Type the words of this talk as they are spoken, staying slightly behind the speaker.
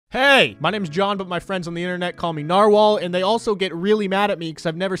Hey, my name's John, but my friends on the internet call me Narwhal, and they also get really mad at me because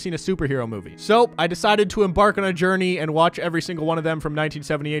I've never seen a superhero movie. So I decided to embark on a journey and watch every single one of them from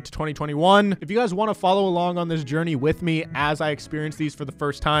 1978 to 2021. If you guys want to follow along on this journey with me as I experience these for the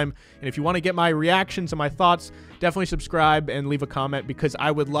first time, and if you want to get my reactions and my thoughts, definitely subscribe and leave a comment because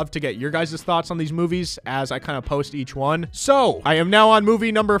I would love to get your guys' thoughts on these movies as I kind of post each one. So I am now on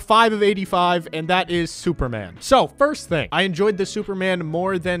movie number 5 of 85, and that is Superman. So first thing, I enjoyed the Superman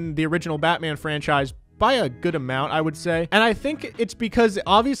more than the original Batman franchise by a good amount, I would say. And I think it's because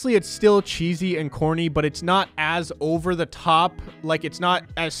obviously it's still cheesy and corny, but it's not as over the top. Like, it's not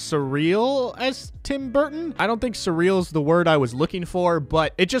as surreal as Tim Burton. I don't think surreal is the word I was looking for,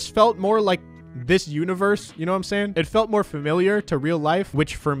 but it just felt more like this universe, you know what I'm saying? It felt more familiar to real life,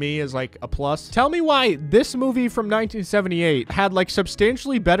 which for me is like a plus. Tell me why this movie from 1978 had like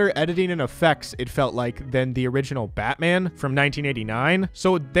substantially better editing and effects, it felt like, than the original Batman from 1989.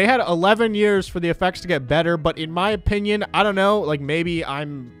 So they had 11 years for the effects to get better, but in my opinion, I don't know, like maybe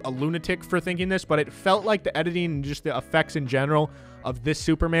I'm a lunatic for thinking this, but it felt like the editing and just the effects in general of this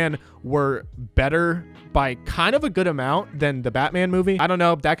Superman were better by kind of a good amount than the Batman movie. I don't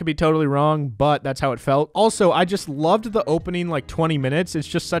know, that could be totally wrong, but that's how it felt. Also, I just loved the opening like 20 minutes. It's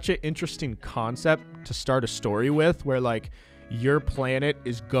just such an interesting concept to start a story with, where like your planet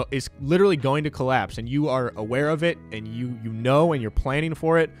is literally going to collapse and you are aware of it and you know and you're planning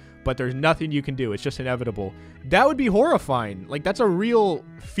for it, but there's nothing you can do. It's just inevitable. That would be horrifying. Like, that's a real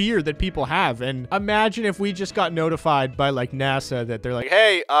fear that people have. And imagine if we just got notified by like NASA that they're like,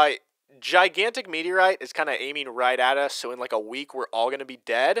 hey, gigantic meteorite is kind of aiming right at us, so in like a week we're all gonna be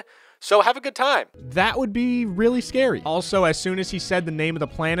dead, so have a good time. That would be really scary. Also, as soon as he said the name of the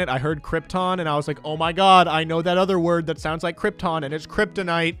planet, I heard Krypton, and I was like, oh my god, I know that other word that sounds like Krypton, and it's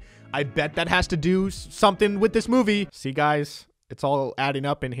kryptonite. I bet that has to do something with this movie. See, guys, it's all adding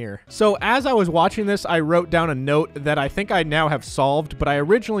up in here. So as I was watching this, I wrote down a note that I think I now have solved, but I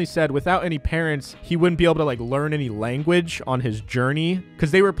originally said without any parents, he wouldn't be able to like learn any language on his journey,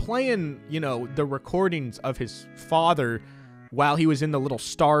 because they were playing, you know, the recordings of his father while he was in the little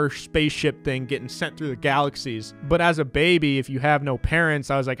star spaceship thing getting sent through the galaxies. But as a baby, if you have no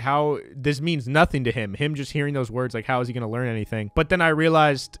parents, I was like, how, this means nothing to him. Him just hearing those words, like, how is he going to learn anything? But then I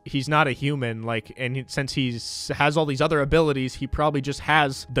realized he's not a human, like, and since has all these other abilities, he probably just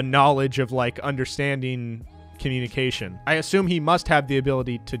has the knowledge of like understanding communication. I assume he must have the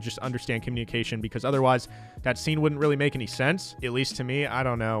ability to just understand communication, because otherwise that scene wouldn't really make any sense, at least to me. I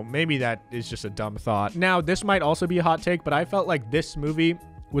don't know, maybe that is just a dumb thought. Now, this might also be a hot take, but I felt like this movie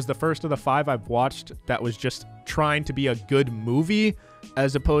was the first of the 5 I've watched that was just trying to be a good movie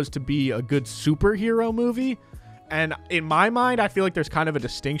as opposed to be a good superhero movie. And in my mind, I feel like there's kind of a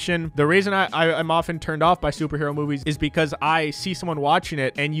distinction. The reason I'm often turned off by superhero movies is because I see someone watching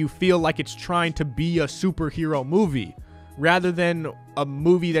it and you feel like it's trying to be a superhero movie rather than a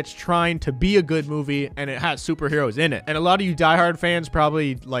movie that's trying to be a good movie and it has superheroes in it. And a lot of you diehard fans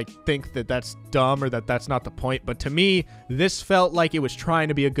probably like think that that's dumb or that that's not the point. But to me, this felt like it was trying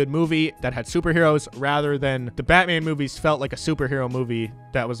to be a good movie that had superheroes rather than the Batman movies felt like a superhero movie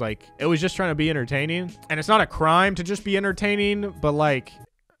that was like, it was just trying to be entertaining. And it's not a crime to just be entertaining, but like,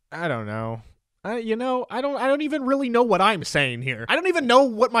 I don't know. You know, I don't even really know what I'm saying here. I don't even know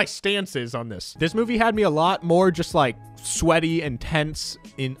what my stance is on this. This movie had me a lot more just like sweaty and tense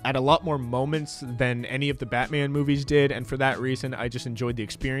at a lot more moments than any of the Batman movies did, and for that reason, I just enjoyed the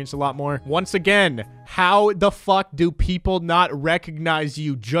experience a lot more. Once again, how the fuck do people not recognize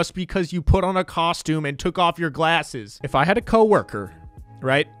you just because you put on a costume and took off your glasses? If I had a coworker,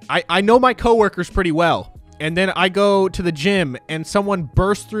 right? I know my coworkers pretty well. And then I go to the gym and someone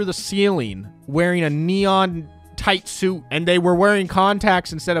bursts through the ceiling wearing a neon tight suit and they were wearing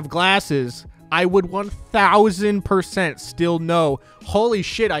contacts instead of glasses, I would 1000% still know, holy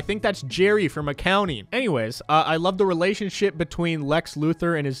shit, I think that's Jerry from accounting. Anyways, I love the relationship between Lex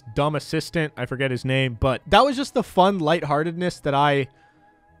Luthor and his dumb assistant. I forget his name, but that was just the fun lightheartedness that I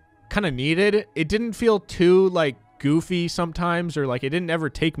kind of needed. It didn't feel too like goofy sometimes, or like it didn't ever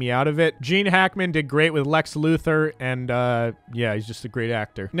take me out of it. Gene Hackman did great with Lex Luthor, and yeah, he's just a great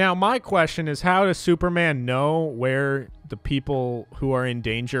actor. Now, my question is, how does Superman know where the people who are in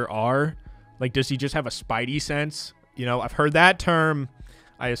danger are? Like, does he just have a spidey sense? You know, I've heard that term.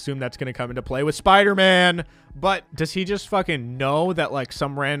 I assume that's going to come into play with Spider-Man, but does he just fucking know that like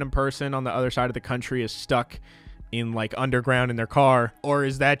some random person on the other side of the country is stuck in like underground in their car? Or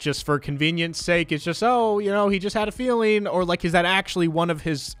is that just for convenience sake? It's just, oh, you know, he just had a feeling? Or like, is that actually one of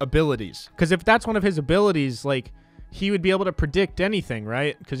his abilities? Because if that's one of his abilities, like, he would be able to predict anything,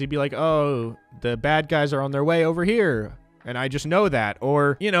 right? Because he'd be like, oh, the bad guys are on their way over here. and I just know that.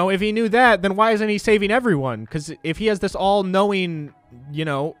 Or, you know, if he knew that, then why isn't he saving everyone? Because if he has this all-knowing, you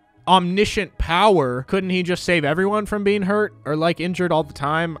know, omniscient power, couldn't he just save everyone from being hurt or like injured all the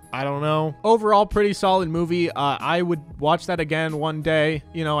time? I don't know. Overall, pretty solid movie. I would watch that again one day.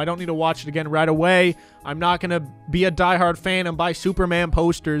 You know, I don't need to watch it again right away. I'm not gonna be a diehard fan and buy Superman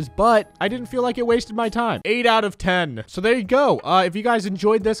posters, but I didn't feel like it wasted my time. 8 out of 10. So there you go. If you guys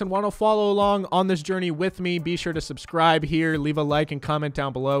enjoyed this and want to follow along on this journey with me, be sure to subscribe here, leave a like and comment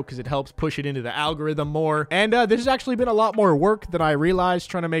down below because it helps push it into the algorithm more. And this has actually been a lot more work than I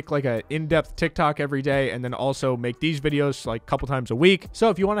realized, trying to make like an in-depth TikTok every day and then also make these videos like a couple times a week. So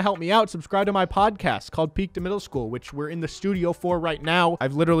if you want to help me out, subscribe to my podcast called Peak to Middle School, which we're in the studio for right now.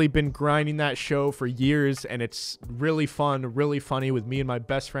 I've literally been grinding that show for years, and it's really fun, really funny with me and my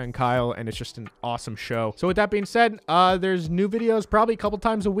best friend Kyle, and it's just an awesome show. So with that being said, there's new videos probably a couple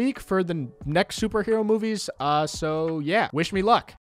times a week for the next superhero movies. So yeah, wish me luck.